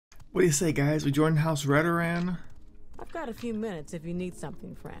What do you say, guys? We join House Redoran? I've got a few minutes if you need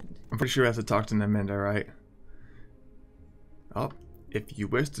something, friend. I'm pretty sure we have to talk to Naminda, right? Oh, if you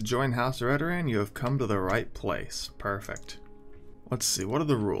wish to join House Redoran, you have come to the right place. Perfect. Let's see, what are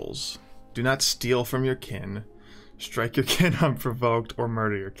the rules? Do not steal from your kin, strike your kin unprovoked, or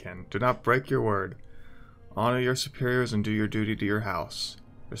murder your kin. Do not break your word. Honor your superiors and do your duty to your house.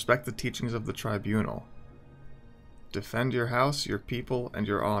 Respect the teachings of the tribunal. Defend your house, your people, and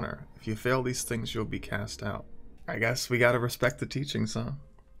your honor. If you fail these things, you'll be cast out. I guess we gotta respect the teachings, huh?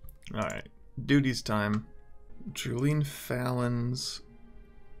 Alright. Duties time. Julian Fallon's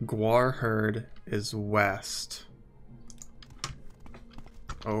Guar herd is west.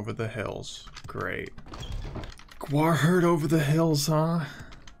 Over the hills. Great. Guar herd over the hills, huh?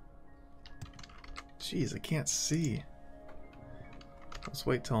 Jeez, I can't see. Let's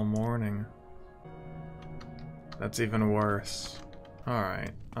wait till morning. That's even worse.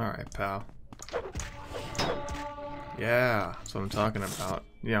 Alright, pal. Yeah, that's what I'm talking about.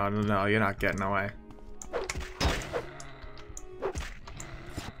 Yeah, no, you're not getting away.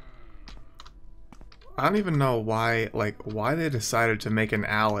 I don't even know why they decided to make an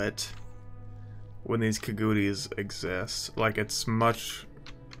Owlet when these Kagutis exist. Like, it's much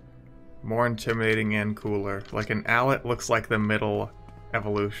more intimidating and cooler. Like, an Owlet looks like the middle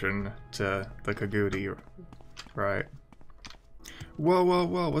evolution to the Kaguti, right?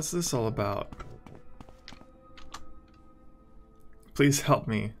 Whoa, what's this all about? Please help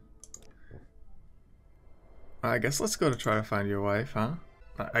me. I guess let's go to try to find your wife, huh?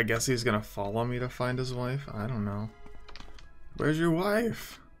 I guess he's gonna follow me to find his wife? I don't know. Where's your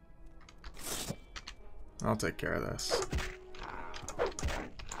wife? I'll take care of this.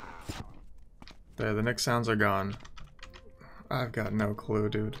 There, the next sounds are gone. I've got no clue,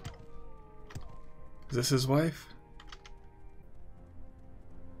 dude. Is this his wife?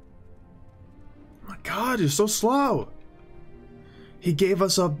 Oh my god, you're so slow! He gave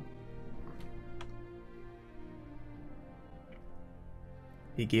us a...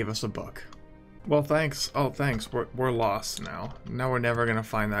 He gave us a book. Well, thanks. Oh, thanks. We're lost now. Now we're never gonna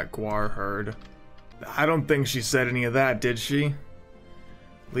find that Guar herd. I don't think she said any of that, did she?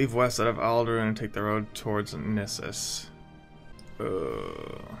 Leave west out of Alderaan and take the road towards Nissus.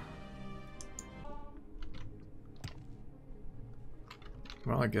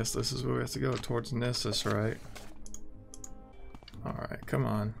 Well, I guess this is where we have to go, towards Nissus, right? Alright, come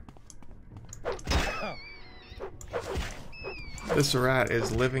on. This rat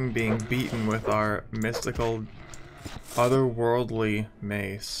is living being beaten with our mystical, otherworldly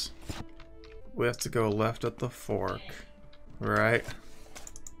mace. We have to go left at the fork, right?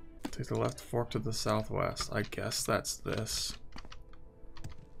 Take the left fork to the southwest. I guess that's this.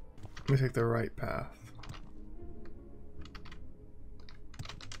 Let me take the right path.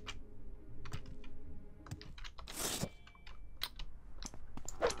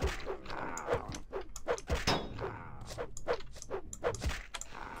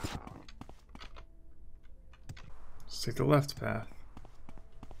 Let's take the left path.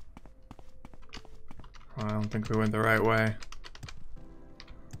 I don't think we went the right way.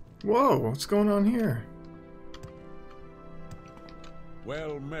 Whoa, what's going on here?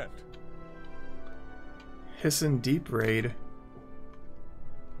 Well met. Hisson Deep Raid.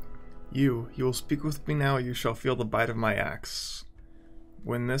 You will speak with me now, you shall feel the bite of my axe.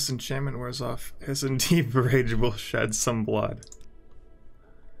 When this enchantment wears off, Hisson Deep Rage will shed some blood.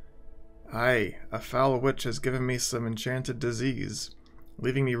 Aye, a foul witch has given me some enchanted disease,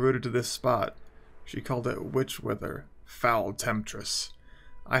 leaving me rooted to this spot. She called it witch wither, foul temptress.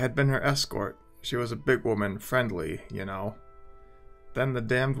 I had been her escort. She was a big woman, friendly, you know. Then the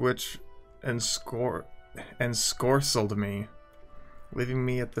damned witch ensorcelled me, leaving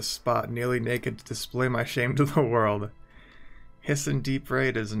me at this spot nearly naked to display my shame to the world. Hisson Deep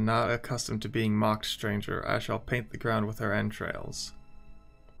Raid is not accustomed to being mocked, stranger. I shall paint the ground with her entrails.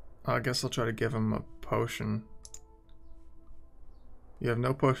 I guess I'll try to give him a potion. You have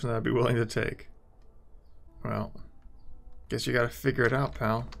no potion that I'd be willing to take. Well, guess you gotta figure it out,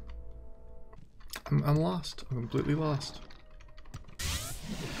 pal. I'm lost. I'm completely lost.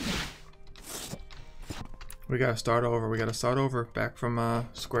 We gotta start over. We gotta start over. Back from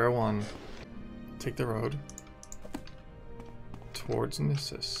square one. Take the road towards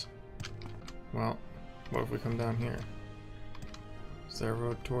Nissus. Well, what if we come down here? Is there a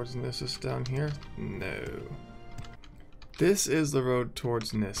road towards Nissus down here? No. This is the road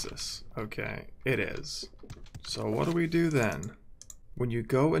towards Nissus. Okay, it is. So what do we do then? When you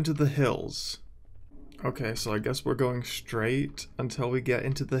go into the hills... Okay, so I guess we're going straight until we get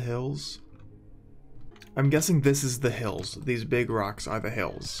into the hills. I'm guessing this is the hills. These big rocks are the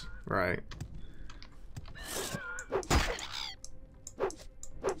hills, right?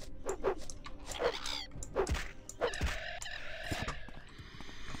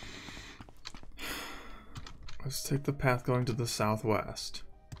 Let's take the path going to the southwest.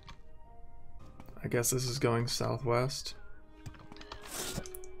 I guess this is going southwest.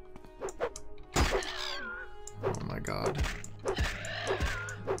 Oh my god.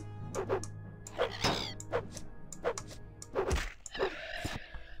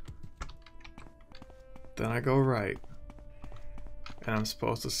 Then I go right. And I'm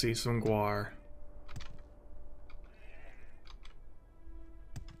supposed to see some guar.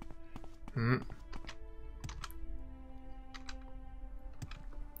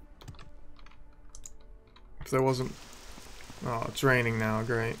 If there wasn't... Oh, it's raining now.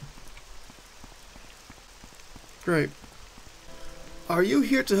 Great. Great. Are you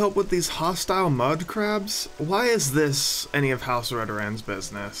here to help with these hostile mud crabs? Why is this any of House Redoran's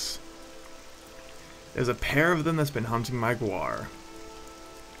business? There's a pair of them that's been hunting my guar.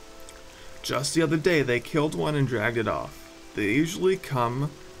 Just the other day, they killed one and dragged it off. They usually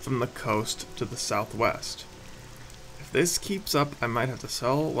come from the coast to the southwest. If this keeps up, I might have to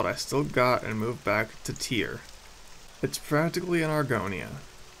sell what I still got and move back to Tyr. It's practically in Argonia.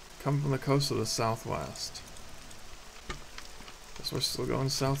 Come from the coast to the southwest. Guess we're still going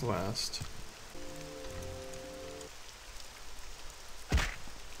southwest.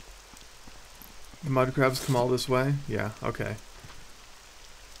 The mud crabs come all this way? Yeah, okay.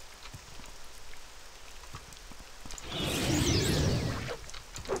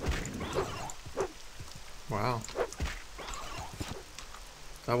 Wow.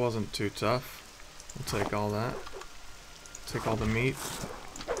 That wasn't too tough. We'll take all that. Take all the meat.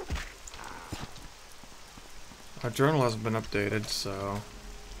 Our journal hasn't been updated, so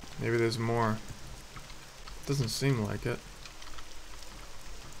maybe there's more. Doesn't seem like it.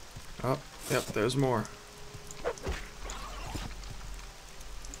 Oh, yep, there's more.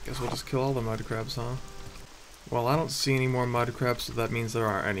 Guess we'll just kill all the mud crabs, huh? Well, I don't see any more mud crabs, so that means there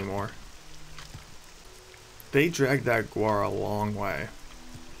aren't any more. They dragged that guar a long way.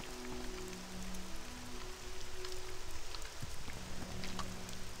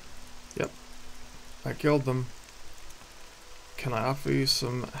 Yep, I killed them. Can I offer you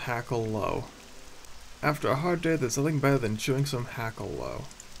some hackle low? After a hard day, there's nothing better than chewing some hackle low.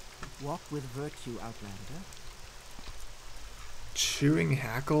 Walk with virtue, Outlander. Chewing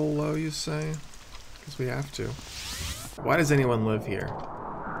hackle low, you say? Because we have to. Why does anyone live here?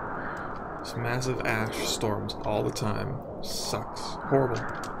 There's massive ash storms all the time. Sucks. Horrible.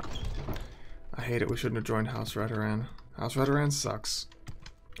 I hate it. We shouldn't have joined House Redoran. House Redoran sucks.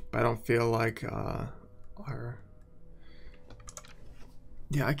 But I don't feel like, our...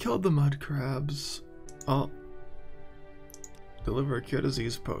 Yeah, I killed the mud crabs. Oh. Deliver a cure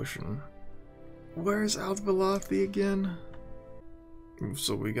disease potion. Where's Aldvalathi again?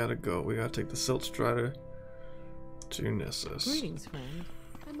 So we gotta go. We gotta take the Silt Strider to Nissus. Greetings, friend.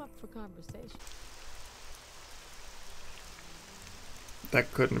 I'm up for conversation.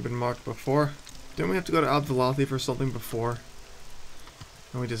 That couldn't have been marked before. Didn't we have to go to Aldvalathi for something before?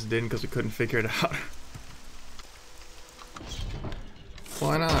 And we just didn't because we couldn't figure it out.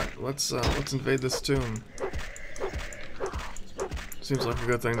 Why not? Let's invade this tomb. Seems like a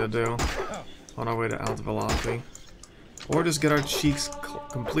good thing to do on our way to Aldvalathi. Or just get our cheeks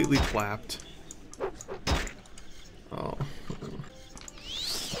completely clapped. Oh.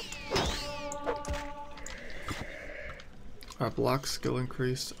 Our block skill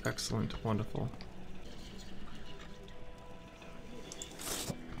increased. Excellent. Wonderful.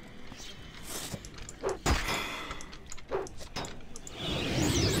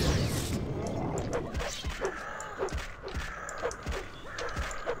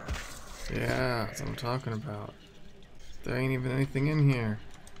 Yeah, that's what I'm talking about. There ain't even anything in here.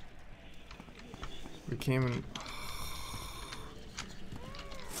 We came in...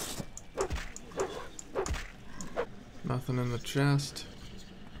 Nothing in the chest.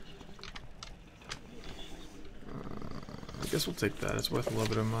 I guess we'll take that. It's worth a little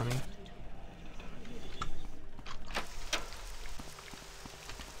bit of money.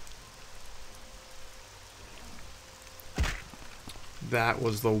 That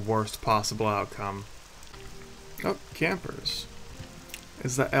was the worst possible outcome. Oh, campers.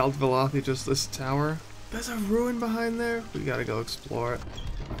 Is that Aldvalathi just this tower? There's a ruin behind there? We gotta go explore it.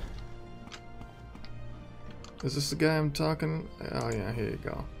 Is this the guy I'm talking? Oh yeah, here you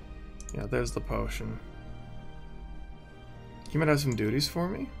go. Yeah, there's the potion. He might have some duties for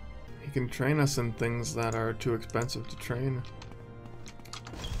me? He can train us in things that are too expensive to train.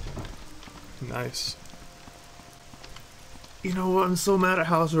 Nice. You know what? I'm so mad at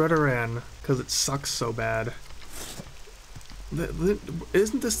House Redoran because it sucks so bad.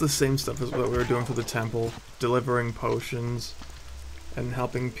 Isn't this the same stuff as what we were doing for the temple? Delivering potions and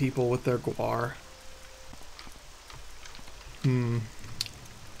helping people with their guar? I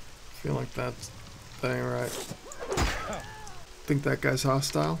feel like that ain't right. Think that guy's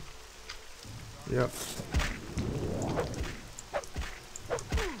hostile? Yep.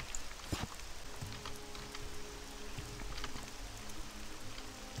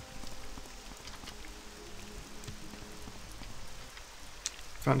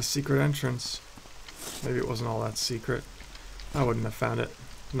 Found a secret entrance. Maybe it wasn't all that secret. I wouldn't have found it.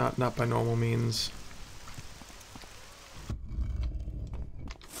 Not by normal means.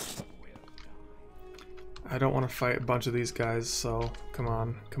 I don't want to fight a bunch of these guys, so come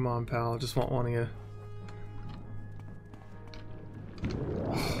on, pal. I just want one of you.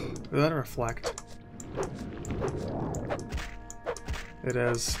 Did that reflect? It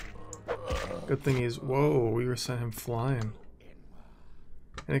is. Good thing he's. Whoa, we were sent him flying.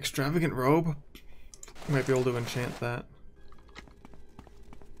 An extravagant robe? Might be able to enchant that.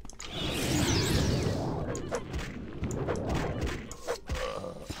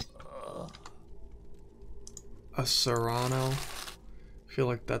 A Serrano? I feel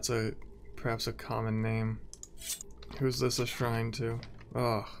like that's perhaps a common name. Who's this a shrine to?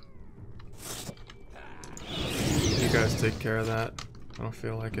 Ugh. You guys take care of that. I don't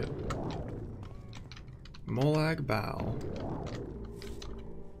feel like it. Molag Bal.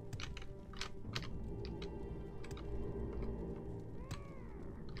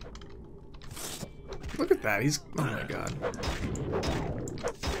 Look at that, he's... oh my god.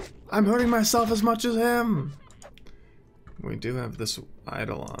 I'm hurting myself as much as him! We do have this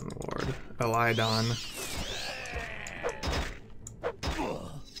Eidolon ward. Elidon.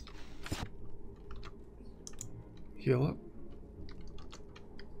 Heal up.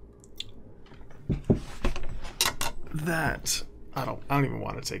 That... I don't even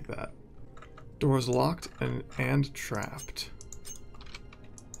want to take that. Door's locked and trapped.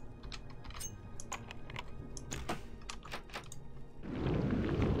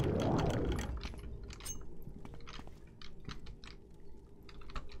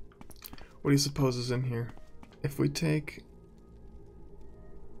 What do you suppose is in here? If we take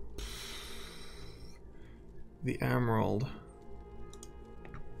the emerald,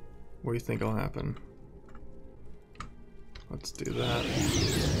 what do you think will happen? Let's do that.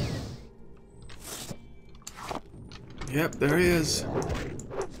 Yep, there he is.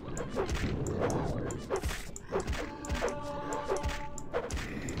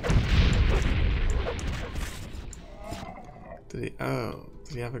 Did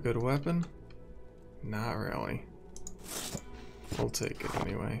he have a good weapon? Not really. We'll take it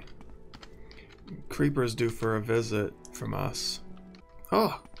anyway. Creeper's due for a visit from us.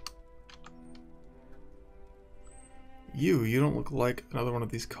 Oh! You don't look like another one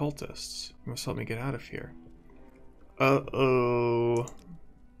of these cultists. You must help me get out of here. Uh-oh.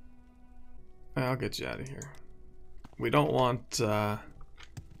 I'll get you out of here. We don't want,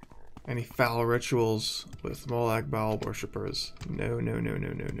 any foul rituals with Molag Bal worshippers. No.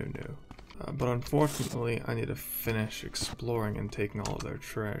 But unfortunately, I need to finish exploring and taking all of their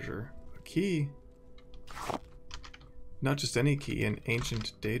treasure. A key? Not just any key, an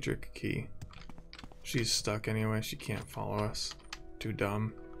ancient Daedric key. She's stuck anyway, she can't follow us. Too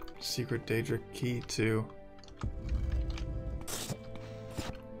dumb. Secret Daedric key, too.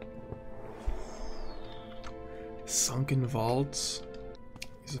 Sunken vaults?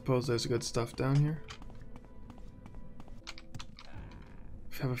 You suppose there's good stuff down here?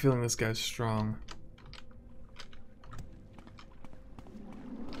 I have a feeling this guy's strong.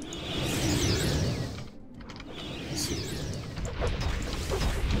 Let's see.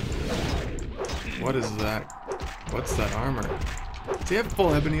 What is that? What's that armor? Does he have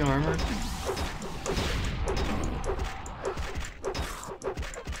full ebony armor?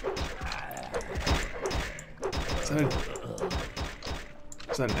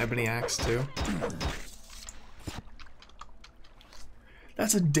 Is that an ebony axe too?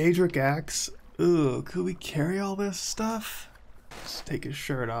 That's a Daedric axe. Ooh, could we carry all this stuff? Let's take his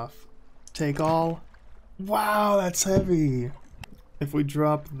shirt off. Take all. Wow, that's heavy. If we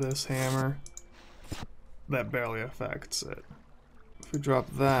drop this hammer, that barely affects it. If we drop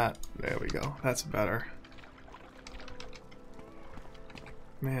that, there we go. That's better.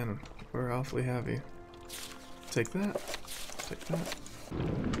 Man, we're awfully heavy. Take that. Take that.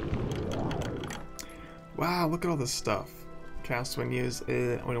 Wow, look at all this stuff. Cast when used.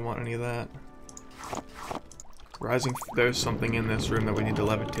 We don't want any of that. Rising. There's something in this room that we need to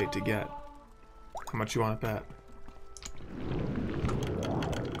levitate to get. How much you want to bet?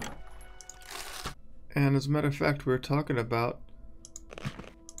 And as a matter of fact, we were talking about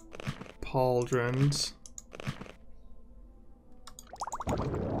pauldrons.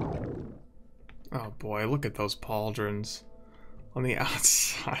 Oh boy, look at those pauldrons on the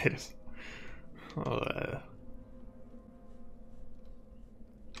outside.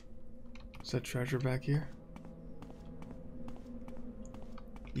 Is that treasure back here?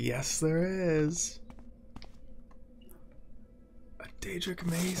 Yes, there is. A Daedric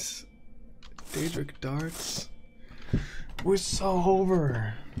mace. Daedric darts. We're so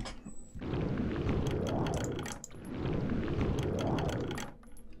over.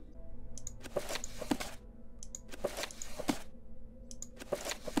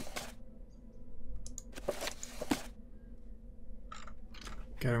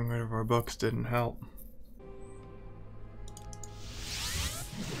 Getting rid of our books didn't help.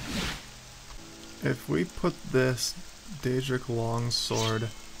 If we put this Daedric longsword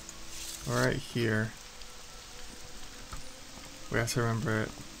right here, we have to remember it.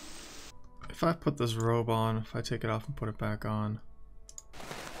 If I put this robe on, if I take it off and put it back on,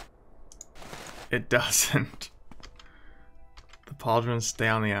 it doesn't. The pauldrons stay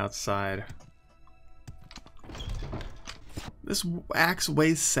on the outside. This axe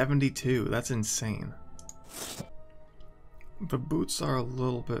weighs 72. That's insane. The boots are a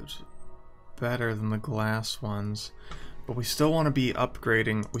little bit better than the glass ones, but we still want to be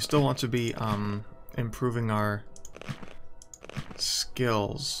upgrading. We still want to be improving our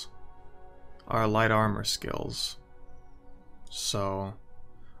skills, our light armor skills, so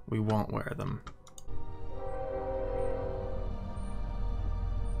we won't wear them.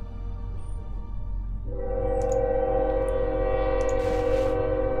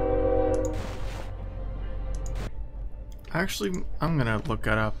 Actually, I'm gonna look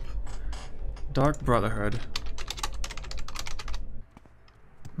it up. Dark Brotherhood.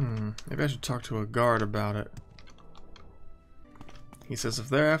 Maybe I should talk to a guard about it. He says if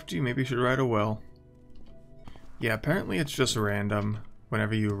they're after you, maybe you should write a will. Yeah, apparently it's just random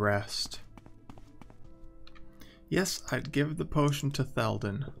whenever you rest. Yes, I'd give the potion to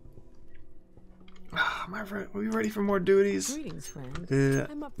Theldon. Are we ready for more duties? Greetings, friend.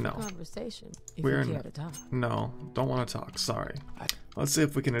 I'm up for no. conversation. If We're you care to talk. No, don't want to talk. Sorry. Let's see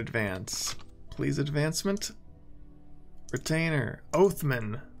if we can advance. Please, advancement. Retainer.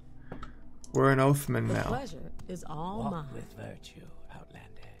 Oathman. We're an Oathman The now. pleasure is all mine. Walk with virtue, Outlander.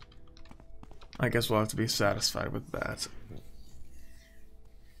 I guess we'll have to be satisfied with that.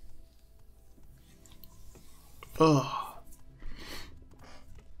 Ugh.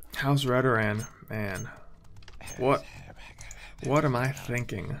 How's Redoran? Man. What am I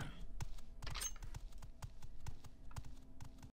thinking?